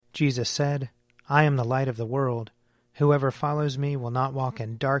Jesus said, I am the light of the world. Whoever follows me will not walk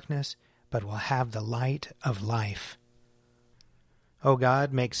in darkness, but will have the light of life. O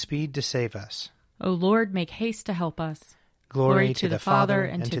God, make speed to save us. O Lord, make haste to help us. Glory to the Father,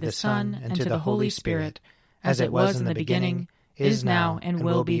 and to the Son, and to the Holy Spirit, as it was in the beginning, is now, and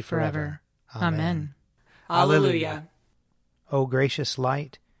will be forever. Amen. Alleluia. O gracious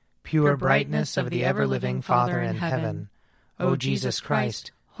light, pure brightness of the ever-living Father in heaven, O Jesus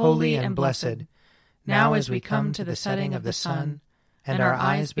Christ, holy and blessed, now as we come to the setting of the sun, and our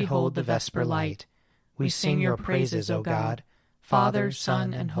eyes behold the vesper light, we sing your praises, O God, Father,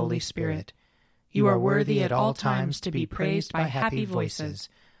 Son, and Holy Spirit. You are worthy at all times to be praised by happy voices,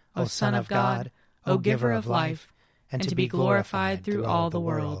 O Son of God, O Giver of life, and to be glorified through all the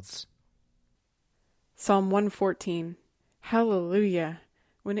worlds. Psalm 114. Hallelujah!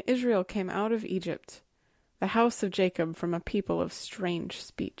 When Israel came out of Egypt, the house of Jacob from a people of strange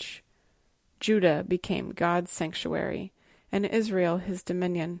speech. Judah became God's sanctuary, and Israel his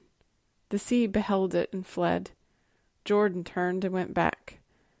dominion. The sea beheld it and fled. Jordan turned and went back.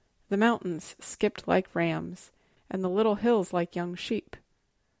 The mountains skipped like rams, and the little hills like young sheep.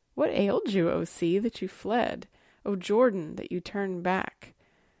 What ailed you, O sea, that you fled? O Jordan, that you turned back?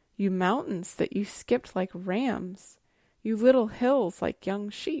 You mountains, that you skipped like rams? You little hills like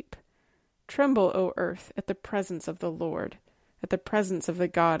young sheep? Tremble, O earth, at the presence of the Lord, at the presence of the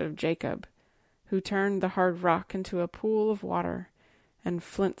God of Jacob, who turned the hard rock into a pool of water, and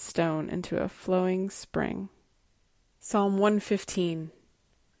flint stone into a flowing spring. Psalm 115.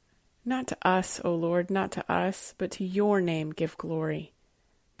 Not to us, O Lord, not to us, but to your name give glory,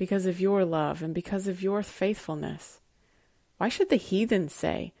 because of your love and because of your faithfulness. Why should the heathen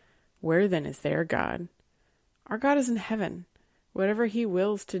say, where then is their God? Our God is in heaven. Whatever he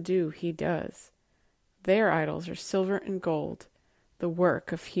wills to do, he does. Their idols are silver and gold, the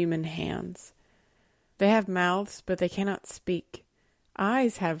work of human hands. They have mouths, but they cannot speak.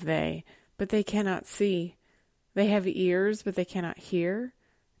 Eyes have they, but they cannot see. They have ears, but they cannot hear.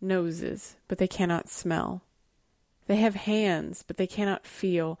 Noses, but they cannot smell. They have hands, but they cannot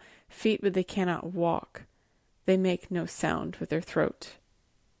feel. Feet, but they cannot walk. They make no sound with their throat.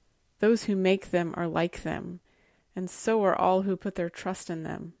 Those who make them are like them, and so are all who put their trust in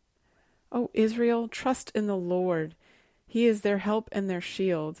them. O Israel, trust in the Lord. He is their help and their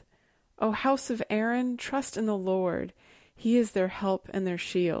shield. O house of Aaron, trust in the Lord. He is their help and their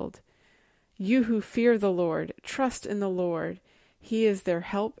shield. You who fear the Lord, trust in the Lord. He is their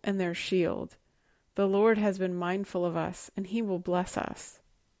help and their shield. The Lord has been mindful of us, and he will bless us.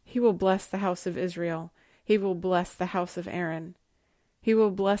 He will bless the house of Israel. He will bless the house of Aaron. He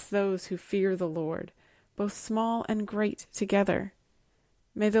will bless those who fear the Lord, both small and great together.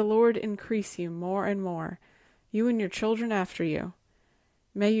 May the Lord increase you more and more, you and your children after you.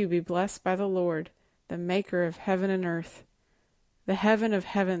 May you be blessed by the Lord, the maker of heaven and earth. The heaven of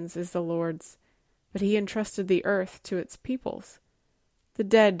heavens is the Lord's, but he entrusted the earth to its peoples. The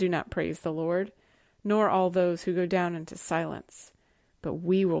dead do not praise the Lord, nor all those who go down into silence. But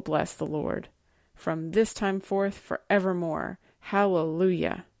we will bless the Lord, from this time forth forevermore.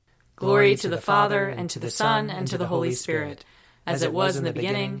 Hallelujah. Glory to the Father, and to the Son, and to the Holy Spirit, as it was in the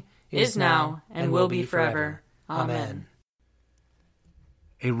beginning, is now, and will be forever. Amen.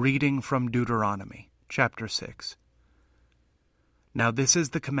 A reading from Deuteronomy, chapter 6. Now this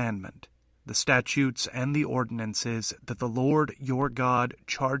is the commandment, the statutes and the ordinances that the Lord your God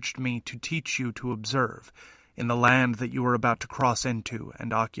charged me to teach you to observe in the land that you are about to cross into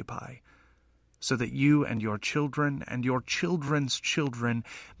and occupy, so that you and your children and your children's children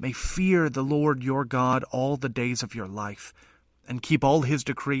may fear the Lord your God all the days of your life, and keep all his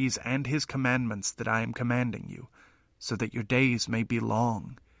decrees and his commandments that I am commanding you, so that your days may be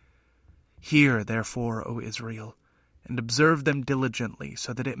long. Hear, therefore, O Israel, and observe them diligently,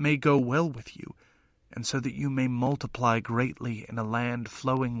 so that it may go well with you, and so that you may multiply greatly in a land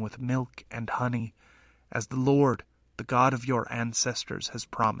flowing with milk and honey, as the Lord, the God of your ancestors, has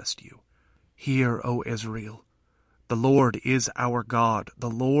promised you. Hear, O Israel, the Lord is our God, the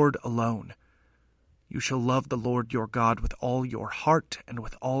Lord alone. You shall love the Lord your God with all your heart, and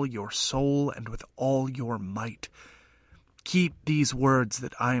with all your soul, and with all your might. Keep these words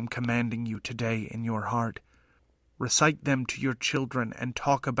that I am commanding you today in your heart. Recite them to your children, and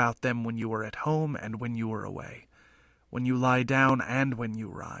talk about them when you are at home and when you are away, when you lie down and when you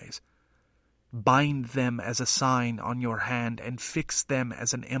rise. Bind them as a sign on your hand, and fix them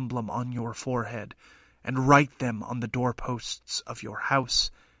as an emblem on your forehead, and write them on the doorposts of your house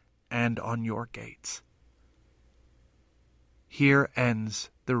and on your gates. Here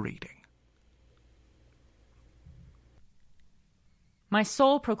ends the reading. My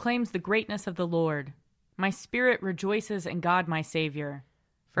soul proclaims the greatness of the Lord. My spirit rejoices in God my Savior,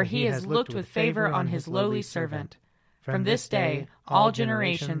 for he has looked with favor on his lowly servant. From this day all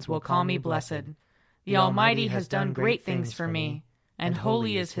generations will call me blessed. The Almighty has done great things for me, and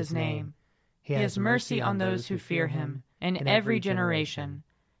holy is his name. He has mercy on those who fear him, in every generation.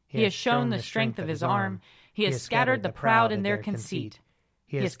 He has shown the strength of his arm. He has scattered the proud in their conceit.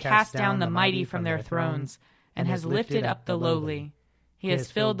 He has cast down the mighty from their thrones, and has lifted up the lowly. He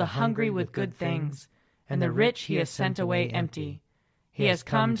has filled the hungry with good things, and the rich he has sent away empty. He has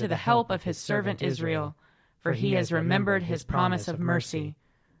come to the help of his servant Israel, for he has remembered his promise of mercy,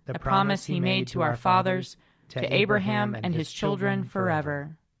 the promise he made to our fathers, to Abraham and his children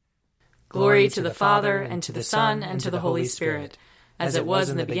forever. Glory to the Father, and to the Son, and to the Holy Spirit, as it was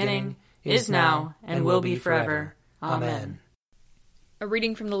in the beginning, is now, and will be forever. Amen. A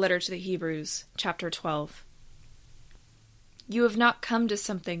reading from the letter to the Hebrews, chapter 12. You have not come to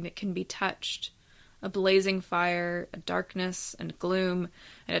something that can be touched, a blazing fire, a darkness and gloom,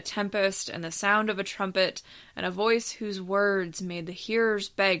 and a tempest, and the sound of a trumpet, and a voice whose words made the hearers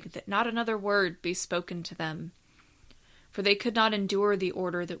beg that not another word be spoken to them. For they could not endure the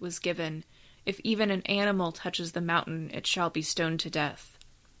order that was given, if even an animal touches the mountain, it shall be stoned to death.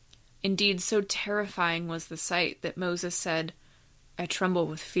 Indeed, so terrifying was the sight that Moses said, I tremble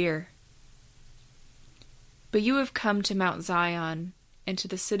with fear. But you have come to Mount Zion, and to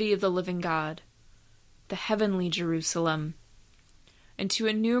the city of the living God, the heavenly Jerusalem, and to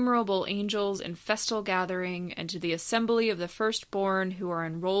innumerable angels in festal gathering, and to the assembly of the firstborn who are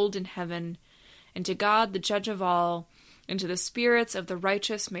enrolled in heaven, and to God the judge of all, and to the spirits of the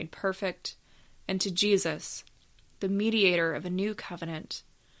righteous made perfect, and to Jesus, the mediator of a new covenant,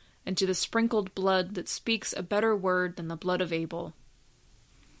 and to the sprinkled blood that speaks a better word than the blood of Abel.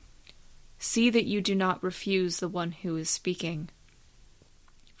 See that you do not refuse the one who is speaking.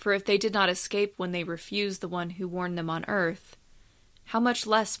 For if they did not escape when they refused the one who warned them on earth, how much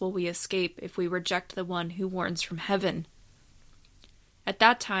less will we escape if we reject the one who warns from heaven? At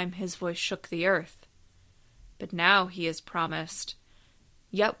that time his voice shook the earth. But now he has promised,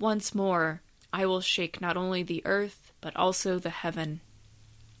 Yet once more I will shake not only the earth, but also the heaven.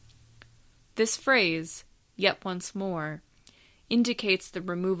 This phrase, yet once more, indicates the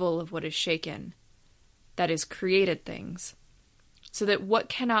removal of what is shaken, that is, created things, so that what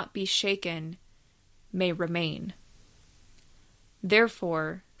cannot be shaken may remain.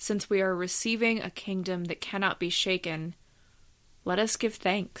 Therefore, since we are receiving a kingdom that cannot be shaken, let us give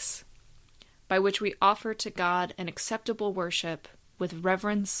thanks, by which we offer to God an acceptable worship with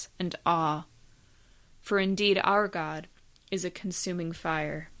reverence and awe. For indeed our God is a consuming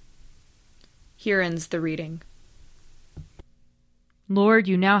fire. Here ends the reading. Lord,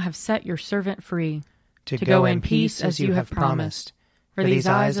 you now have set your servant free, to go in peace as you have promised. For these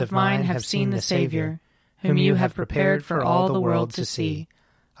eyes of mine have seen the Savior, whom you have prepared for all the world to see,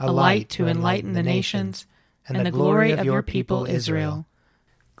 a light to enlighten the nations, and the glory of your people Israel.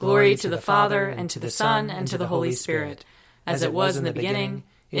 Glory to the Father, and to the Son, and to the Holy Spirit, as it was in the beginning,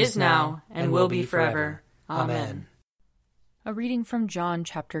 is now, and will be forever. Amen. A reading from John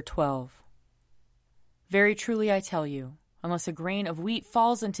chapter 12. Very truly I tell you, unless a grain of wheat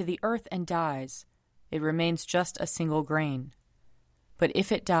falls into the earth and dies, it remains just a single grain. But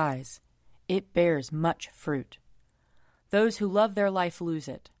if it dies, it bears much fruit. Those who love their life lose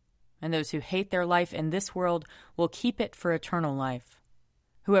it, and those who hate their life in this world will keep it for eternal life.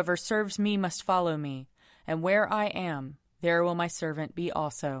 Whoever serves me must follow me, and where I am, there will my servant be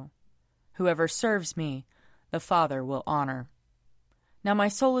also. Whoever serves me, the Father will honor. Now my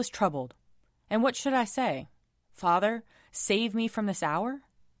soul is troubled, and what should I say? Father, save me from this hour?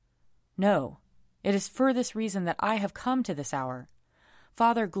 No, it is for this reason that I have come to this hour.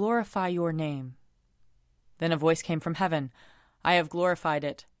 Father, glorify your name. Then a voice came from heaven. I have glorified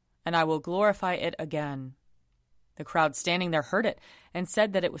it, and I will glorify it again. The crowd standing there heard it, and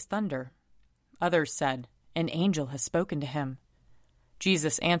said that it was thunder. Others said, An angel has spoken to him.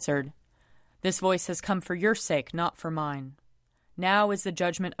 Jesus answered, This voice has come for your sake, not for mine. Now is the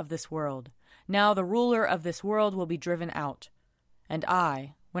judgment of this world. Now the ruler of this world will be driven out. And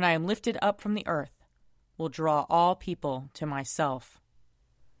I, when I am lifted up from the earth, will draw all people to myself.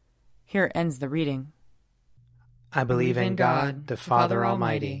 Here ends the reading. I believe in God, the Father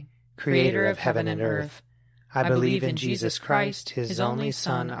Almighty, creator of heaven and earth. I believe in Jesus Christ, his only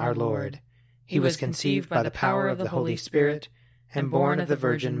Son, our Lord. He was conceived by the power of the Holy Spirit and born of the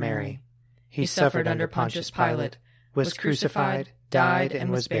Virgin Mary. He suffered under Pontius Pilate, was crucified, died,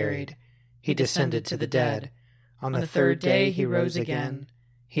 and was buried. He descended to the dead. On the third day he rose again.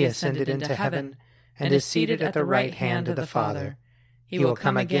 He ascended into heaven, and is seated at the right hand of the Father. He will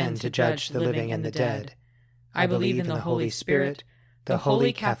come again to judge the living and the dead. I believe in the Holy Spirit, the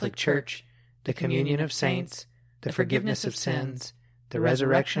Holy Catholic Church, the communion of saints, the forgiveness of sins, the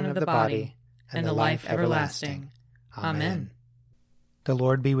resurrection of the body, and the life everlasting. Amen. The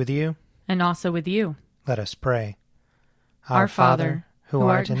Lord be with you. And also with you. Let us pray. Our Father, who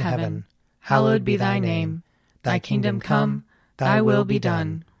art in heaven, hallowed be thy name. Thy kingdom come, thy will be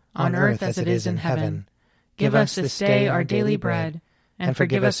done, on earth as it is in heaven. Give us this day our daily bread, and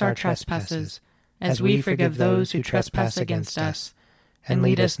forgive us our trespasses, as we forgive those who trespass against us. And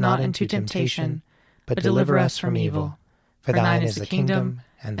lead us not into temptation, but deliver us from evil. For thine is the kingdom,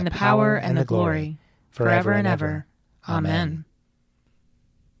 and the power, and the glory, forever and ever. Amen.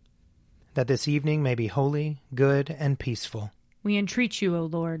 That this evening may be holy, good, and peaceful. We entreat you, O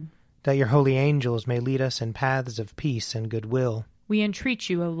Lord. That your holy angels may lead us in paths of peace and goodwill. We entreat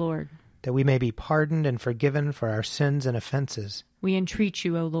you, O Lord. That we may be pardoned and forgiven for our sins and offenses. We entreat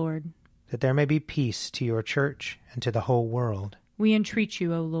you, O Lord. That there may be peace to your church and to the whole world. We entreat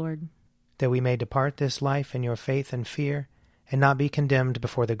you, O Lord. That we may depart this life in your faith and fear, and not be condemned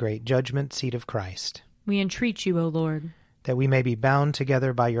before the great judgment seat of Christ. We entreat you, O Lord. That we may be bound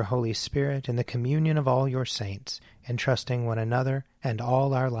together by your Holy Spirit in the communion of all your saints, entrusting one another and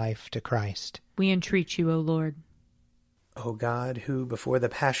all our life to Christ. We entreat you, O Lord. O God, who before the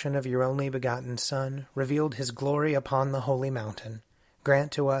passion of your only begotten Son revealed his glory upon the holy mountain,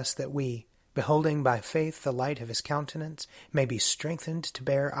 grant to us that we, beholding by faith the light of his countenance, may be strengthened to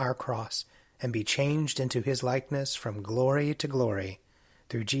bear our cross, and be changed into his likeness from glory to glory,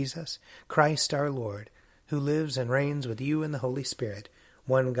 through Jesus Christ our Lord, who lives and reigns with you in the Holy Spirit,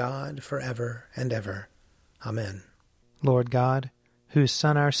 one God, forever and ever. Amen. Lord God, whose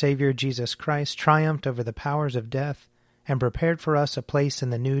Son, our Savior Jesus Christ, triumphed over the powers of death and prepared for us a place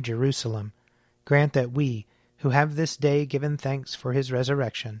in the New Jerusalem, grant that we, who have this day given thanks for his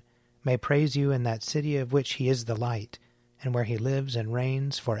resurrection, may praise you in that city of which he is the light, and where he lives and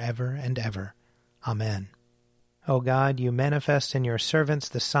reigns forever and ever. Amen. O God, you manifest in your servants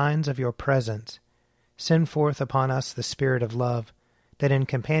the signs of your presence. Send forth upon us the Spirit of love, that in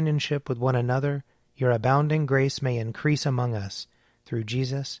companionship with one another your abounding grace may increase among us, through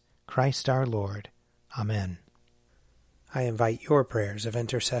Jesus Christ our Lord. Amen. I invite your prayers of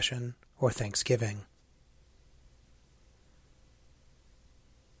intercession or thanksgiving.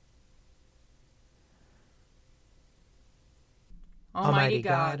 Almighty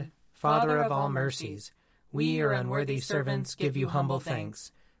God, Father of all mercies, we, your unworthy servants, give you humble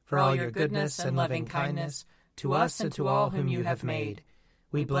thanks for all your goodness and loving kindness to us and to all whom you have made.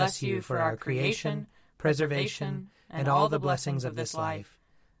 We bless you for our creation, preservation, and all the blessings of this life,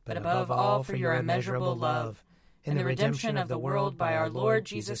 but above all for your immeasurable love, in the redemption of the world by our Lord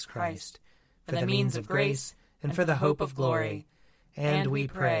Jesus Christ, for the means of grace and for the hope of glory. And we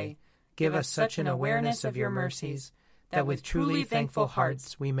pray, give us such an awareness of your mercies, that with truly thankful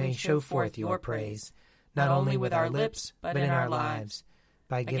hearts we may show forth your praise, not only with our lips, but in our lives,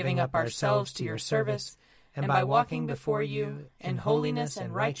 by giving up ourselves to your service, and by walking before you in holiness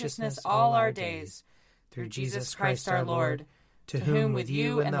and righteousness all our days, through Jesus Christ our Lord, to whom with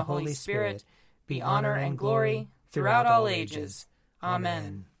you and the Holy Spirit be honor and glory throughout all ages.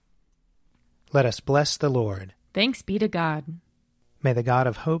 Amen. Let us bless the Lord. Thanks be to God. May the God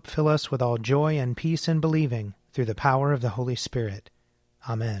of hope fill us with all joy and peace in believing, through the power of the Holy Spirit.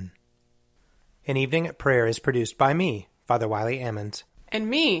 Amen. An Evening at Prayer is produced by me, Father Wiley Ammons. And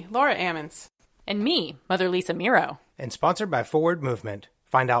me, Laura Ammons. And me, Mother Lisa Miro. And sponsored by Forward Movement.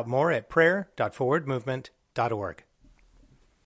 Find out more at prayer.forwardmovement.org.